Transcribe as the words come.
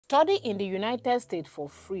Study in the United States for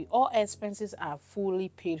free. All expenses are fully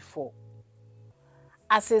paid for.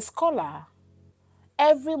 As a scholar,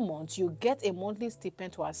 every month you get a monthly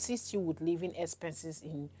stipend to assist you with living expenses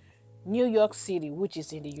in New York City, which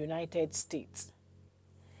is in the United States.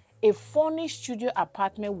 A furnished studio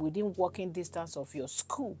apartment within walking distance of your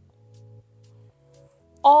school.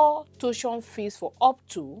 All tuition fees for up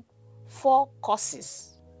to 4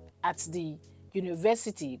 courses at the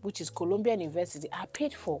university, which is Columbia University, are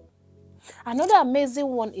paid for. Another amazing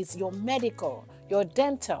one is your medical, your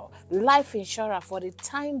dental, life insurance for the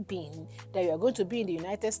time being that you are going to be in the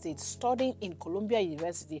United States studying in Columbia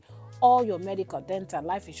University. All your medical, dental,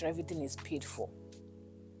 life insurance, everything is paid for.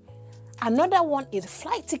 Another one is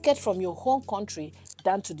flight ticket from your home country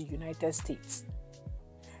down to the United States.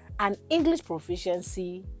 And English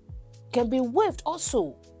proficiency can be waived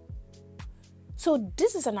also. So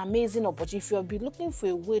this is an amazing opportunity. If you'll be looking for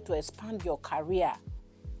a way to expand your career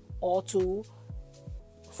or to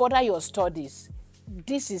further your studies,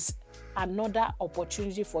 this is another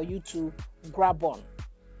opportunity for you to grab on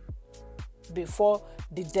before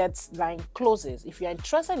the deadline closes. If you're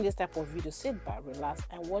interested in this type of video, sit back, relax,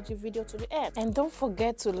 and watch the video to the end. And don't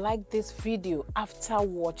forget to like this video after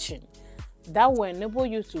watching. That will enable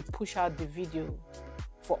you to push out the video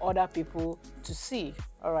for other people to see.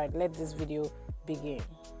 All right, let this video begin.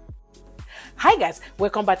 Hi guys,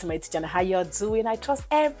 welcome back to my channel. How you're doing? I trust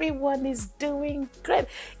everyone is doing great.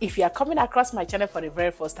 If you are coming across my channel for the very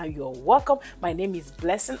first time, you're welcome. My name is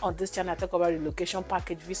Blessing. On this channel I talk about relocation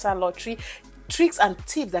package, visa lottery, tricks and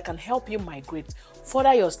tips that can help you migrate,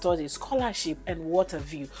 further your studies, scholarship, and what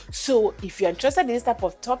have you. So if you're interested in this type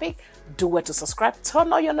of topic, do well to subscribe,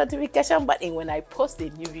 turn on your notification button. When I post a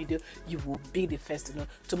new video, you will be the first to know.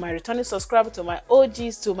 To my returning subscriber, to my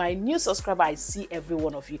OGs, to my new subscriber, I see every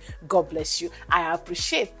one of you. God bless you. I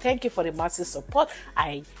appreciate. Thank you for the massive support.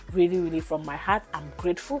 I really from my heart, I'm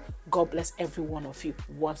grateful. God bless every one of you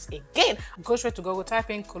once again. Go straight to Google, type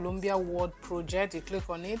in Columbia World Project, you click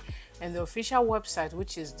on it, and the official website,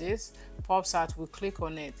 which is this, pops out. We click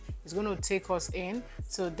on it. It's going to take us in.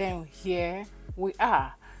 So then here we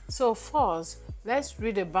are. So first, let's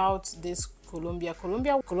read about this Columbia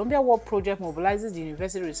World Project mobilizes the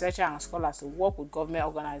university researchers and scholars to work with government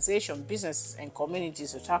organizations, businesses, and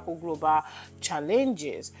communities to tackle global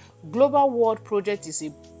challenges. Global World Project is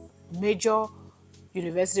a major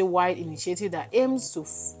university-wide initiative that aims to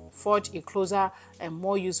forge a closer and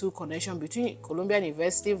more useful connection between Columbia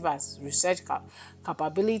University vast research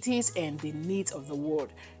capabilities and the needs of the world.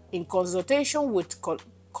 In consultation with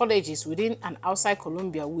colleges within and outside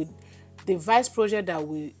Columbia, we devise projects that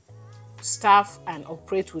will staff and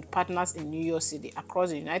operate with partners in New York City,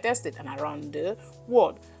 across the United States, and around the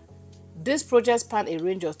world. These projects span a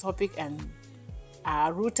range of topics and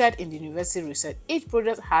are rooted in the university research. Each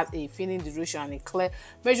project has a fitting duration and a clear,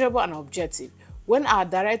 measurable, and objective. When our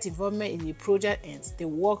direct involvement in the project ends, the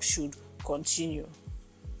work should continue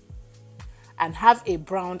and have a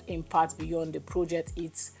broad impact beyond the project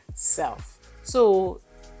itself. So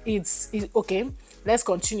it's okay. Let's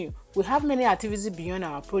continue. We have many activities beyond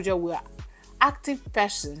our project. We are active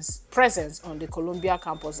presence on the Columbia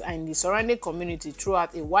campus and the surrounding community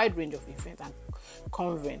throughout a wide range of events and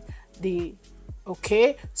conferences.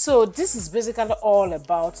 So this is basically all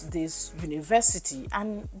about this university,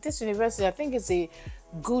 and this university, I think, is a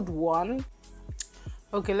good one.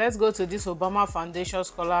 Okay, let's go to this Obama Foundation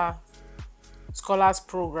Scholars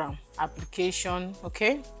Program application.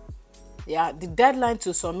 Okay, yeah, the deadline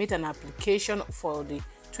to submit an application for the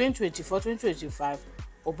 2024-2025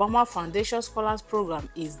 Obama Foundation Scholars Program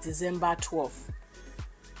is December 12th.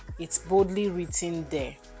 It's boldly written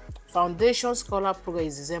there. Foundation Scholar Program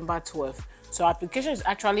is December 12th. So application is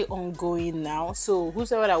actually ongoing now. So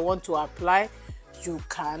whoever that want to apply, you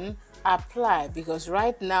can apply, because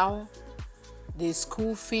right now the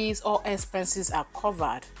school fees or expenses are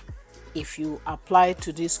covered if you apply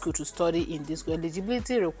to this school to study in this school.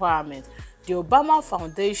 Eligibility requirement: the Obama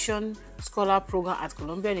Foundation Scholar Program at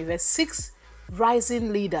Columbia University 6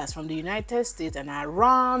 rising leaders from the United States and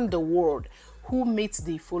around the world who meet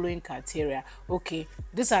the following criteria. Okay,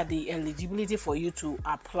 these are the eligibility for you to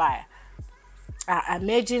apply.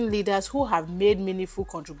 Emerging leaders who have made meaningful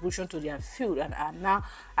contribution to their field and are now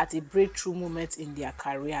at a breakthrough moment in their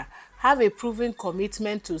career, have a proven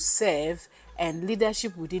commitment to serve and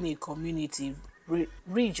leadership within a community,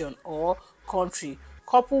 region, or country,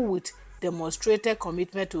 coupled with demonstrated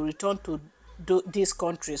commitment to return to these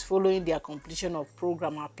countries following their completion of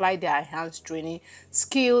program, apply their enhanced training,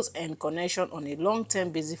 skills, and connection on a long-term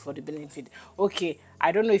basis for the benefit. Okay,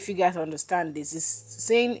 I don't know if you guys understand this. It's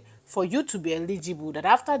saying for you to be eligible, that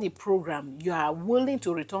after the program you are willing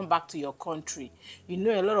to return back to your country. You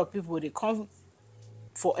know, a lot of people, they come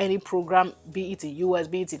for any program, be it in US,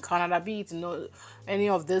 be it in Canada, be it in any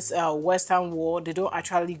of this Western world, they don't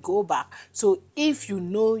actually go back. So if you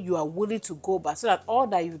know you are willing to go back, so that all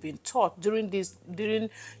that you've been taught during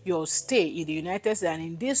your stay in the United States and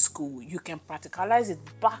in this school, you can practicalize it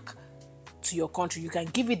back to your country. You can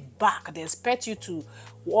give it back. They expect you to,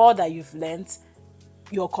 all that you've learned,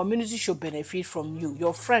 your community should benefit from you,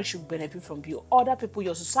 your friends should benefit from you, other people,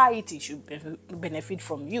 your society should benefit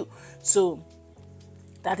from you. So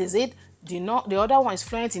that is it. The other one is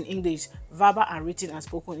fluent in English, verbal and written and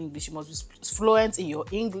spoken English. You must be fluent in your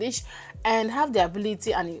English and have the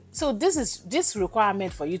ability. And so this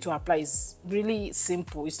requirement for you to apply is really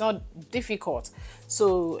simple. It's not difficult.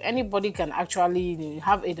 So anybody can actually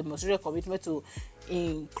have a demonstrated commitment to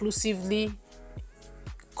inclusively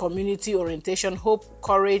community orientation, hope,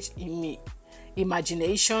 courage,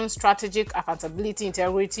 imagination, strategic accountability,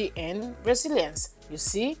 integrity, and resilience. You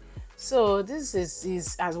see. So this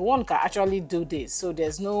is as one can actually do this. So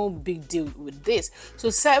there's no big deal with this. So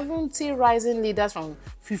 70 rising leaders from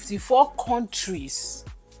 54 countries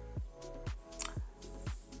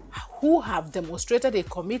who have demonstrated a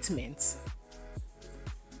commitment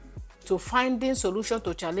to finding solutions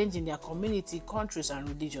to challenge in their community, countries, and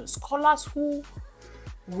religions. Scholars who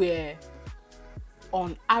were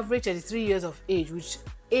on average 33 years of age, which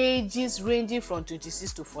ages ranging from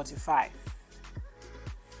 26 to 45.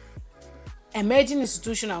 Emerging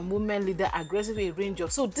institution and movement leader, aggressive a range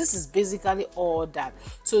of. So this is basically all that.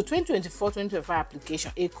 So 2024-2025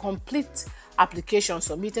 application, a complete application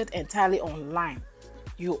submitted entirely online.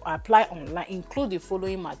 You apply online, include the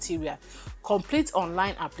following material: complete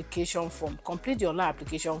online application form. Complete the online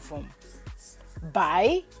application form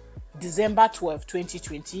by December 12,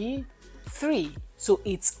 2023. So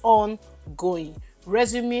it's ongoing.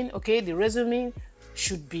 Resume, okay, the resume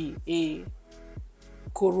should be a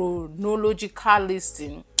chronological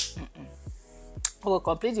listing. Or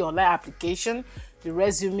complete the online application, the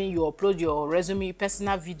resume, you upload your resume,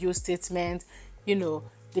 personal video statement. You know,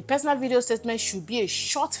 the personal video statement should be a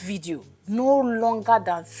short video, no longer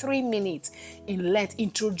than 3 minutes in length,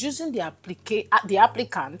 introducing the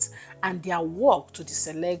applicant and their work to the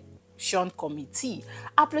selection committee.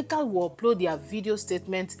 Applicant will upload their video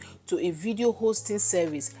statement to a video hosting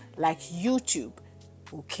service like YouTube,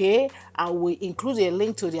 okay, and we include a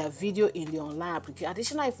link to their video in the online application.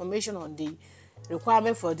 Additional information on the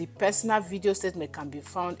requirement for the personal video statement can be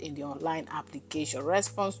found in the online application.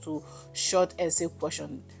 Response to short essay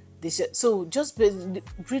question. So just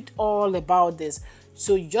read all about this.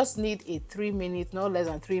 So you just need a 3 minute, no less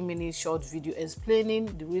than 3 minute short video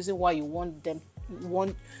explaining the reason why you want them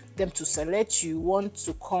to select you, want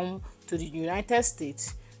to come to the United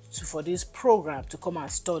States for this program to come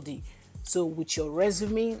and study. So with your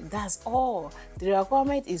resume, that's all. The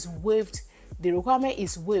requirement is waived. The requirement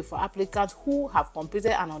is waived for applicants who have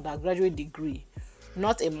completed an undergraduate degree,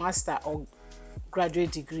 not a master or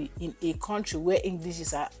graduate degree, in a country where English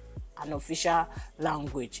is an official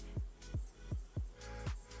language.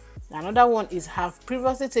 Another one is have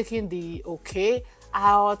previously taken the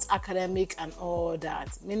IELTS, academic, and all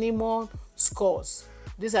that. Minimum scores.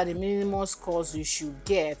 These are the minimum scores you should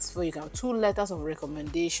get. So you can have 2 letters of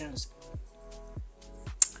recommendations.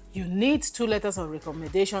 You need 2 letters of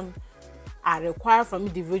recommendation are required from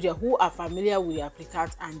individuals who are familiar with the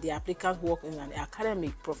applicant and the applicant work in an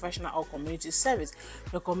academic, professional, or community service.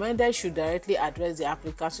 Recommended should directly address the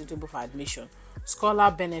applicant suitable for admission. Scholar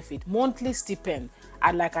benefit, monthly stipend,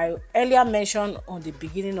 and like I earlier mentioned on the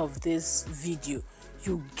beginning of this video,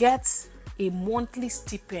 you get a monthly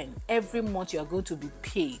stipend. Every month you are going to be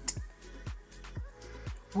paid.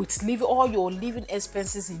 With all your living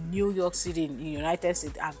expenses in New York City, in the United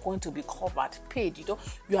States, are going to be covered, paid.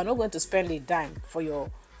 You are not going to spend a dime for your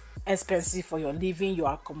expenses, for your living, your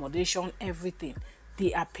accommodation, everything.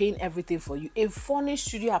 They are paying everything for you. A furnished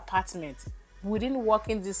studio apartment within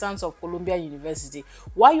walking distance of Columbia University.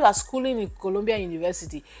 While you are schooling in Columbia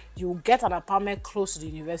University, you get an apartment close to the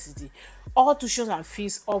university. All tuition and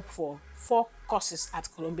fees up for 4 courses at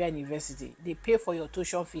Columbia University. They pay for your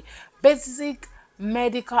tuition fee. Basic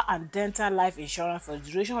medical and dental life insurance for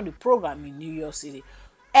the duration of the program in New York City.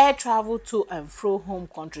 Air travel to and fro home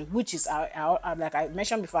country, which is like I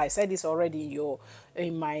mentioned before, I said this already in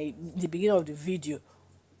the beginning of the video.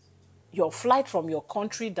 Your flight from your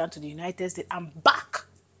country down to the United States and back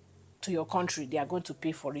to your country, they are going to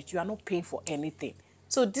pay for it. You are not paying for anything.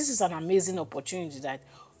 So this is an amazing opportunity that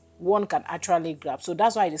one can actually grab. So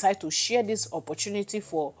that's why I decided to share this opportunity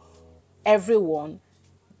for everyone.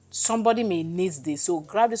 somebody may need this. So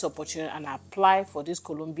grab this opportunity and apply for this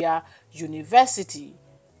Columbia University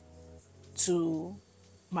to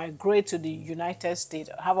migrate to the United States,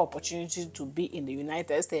 have opportunity to be in the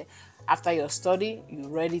United States. After your study, you're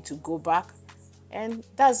ready to go back, and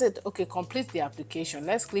that's it. Okay, complete the application.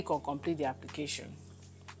 Let's click on complete the application.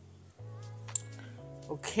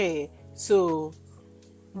 Okay, so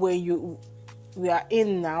when we are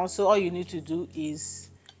in now, so all you need to do is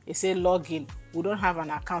it say login. We don't have an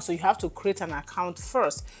account, so you have to create an account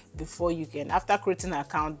first before you can. After creating an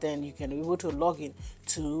account, then you can be able to log in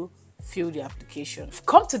to fill the application. We've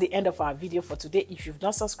come to the end of our video for today. If you've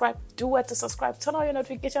not subscribed, do it to subscribe. Turn on your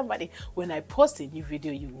notification button. When I post a new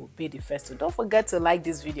video, you will be the first to. Don't forget to like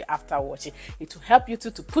this video after watching. It will help you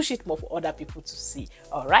to push it more for other people to see.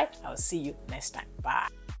 All right, I'll see you next time.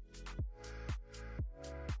 Bye.